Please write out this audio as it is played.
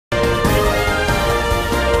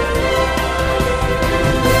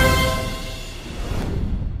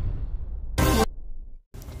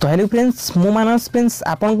Hello friends मु मानस friends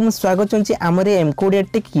आपन को स्वागत करछि हमरे MK Odia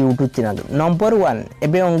take YouTube channel number 1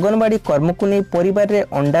 एबे अंगनवाड़ी कर्म को नै परिवार रे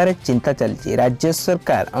अंडार चिंता चलछि। राज्य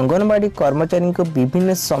सरकार अंगनवाड़ी कर्मचारी को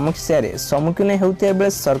विभिन्न समस्या रे सम्मुखीन हेउतिया बेले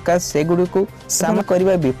सरकार से गुडी को सामना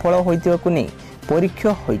करबा विफल होइतिबा को नै परीक्षा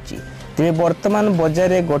होइछि। तेरे वर्तमान बाजार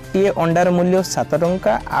रे गोटिए अंडार मूल्य 7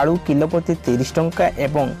 टंका, आलू किलो प्रति 30 टंका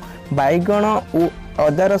एवं बैगण और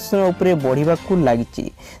अदा रसुण उपरे बढ़िबा को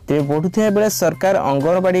लागिछि। तेरे बढ़ुथिया बेले सरकार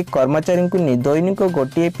अंगनवाड़ी कर्मचारी को दैनिक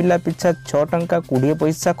गोटिए पिला पिछा 6 टंका 20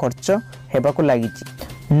 पैसा खर्च हेबा को लागिछि।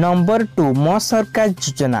 नंबर 2 मो सरकार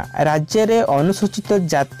योजना राज्य रे अनुसूचित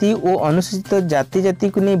जाति और अनुसूचित जाति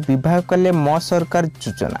को नहीं विभाग कले मो सरकार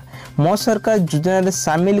योजना। मो सरकार योजना रे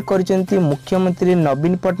शामिल करचंती मुख्यमंत्री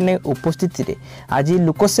नवीन पटनायक उपस्थिति रे आज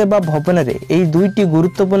लोकसेवा भवन रे एई दुईटी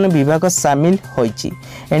गुरुत्वपूर्ण विभाग शामिल होईछि।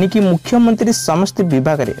 एनिकी मुख्यमंत्री समस्त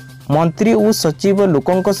विभाग रे मंत्री और सचिव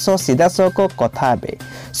लोकों सीधा सख कथा हेबे।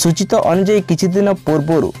 सूचित अनुसार किछि दिन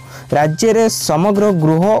पूर्व राज्य रे समग्र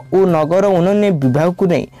गृह और नगर उन्नयन विभाग को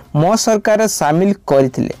नहीं मो सरकार शामिल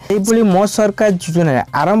करथिले। मो सरकार योजना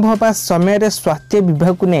आरंभ होबा समय रे स्वास्थ्य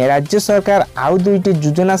विभाग को नहीं राज्य सरकार आउ दुईटी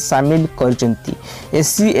योजना शामिल करचंती।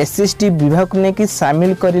 एससी एसएसटी विभाग को नहीं कि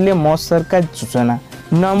शामिल करिले मो सरकार योजना।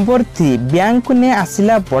 नंबर 3 बैंक को नहीं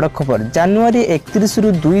आसिला बड़ खबर। जनवरी 31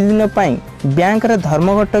 रु 2 दिन पाई बैंक रे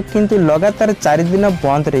धर्मघट किंतु लगातार 4 दिन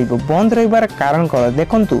बंद रहिबो। बंद रहिबार कारण कौन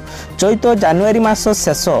देखंतु चैत जनवरी मास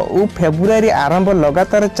शेष और फेब्रुआरी आरंभ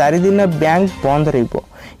लगातार 4 दिन बैंक बंद रहिबो।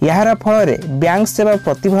 यार फल रे बैंक सेवा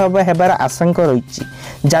प्रतिभाव हेबार आशंका रही।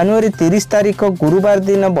 जनवरी 30 तारिख गुरुवार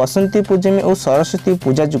दिन बसंती पूजमी और सरस्वती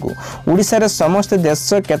पूजा जुगु ओडिशा रे समस्त देश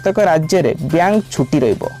केतक राज्य रे बैंक छुट्टी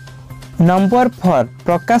रहिबो। नंबर 4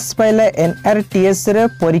 प्रकाश पाइला एनआरटीएस रे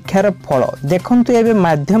परीक्षार फल देखंतु एबे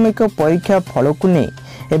माध्यमिक परीक्षा फल को नहीं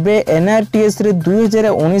एबे एनआरटीएस रे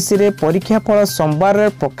 2019 रे परीक्षा फल सोमवार रे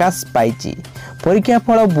प्रकाश पाइछि। परीक्षा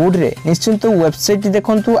फल बोर्ड रे निश्चित वेबसाइट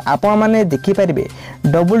देखंतु आपण माने देखि परिबे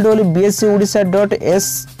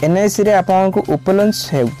www.bscodisha.snic रे आपण को उपलब्ध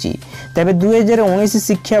हेउछि। तबे 2019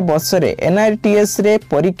 शिक्षा वर्ष रे एनआरटीएस रे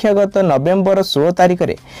परीक्षा गत नवेम्बर 16 तारिख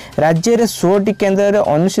रे राज्य रे 16 केंद्र रे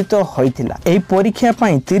अनुष्ठित होइथिला। एही परीक्षा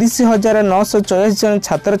पई 30,944 जन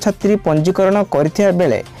छात्र छात्री पंजीकरण करथिया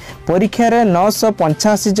बेले परीक्षा रे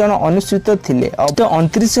 985 जन अनुष्ठित थिले। अब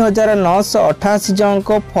 29,988 जन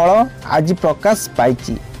को फल आज प्रकाश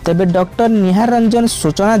पाइछि। तबे डॉक्टर निहार रंजन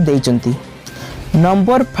सूचना देइचंती।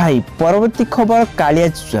 नंबर 5 परवर्ती खबर कालिया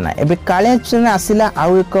योजना। एबे कालिया योजना आसिला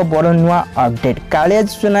आउ एक बड़ नुआ अपडेट। कालिया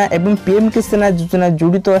योजना एवं पीएम किसान योजना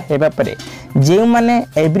जुड़ित हेबा परे जे माने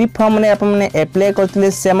एवरी फॉर्म ने आपन माने अप्लाई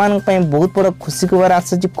करथिले सेमान पई बहुत बड़ खुशी खबर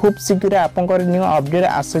आसछि। खूब शीघ्र आपनकर न्यू अपडेट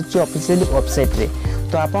आसछि ऑफिशियल वेबसाइट रे।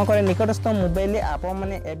 तो आपनकर निकटस्थ मोबाइल आपन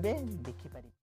माने एबे देखि पारि।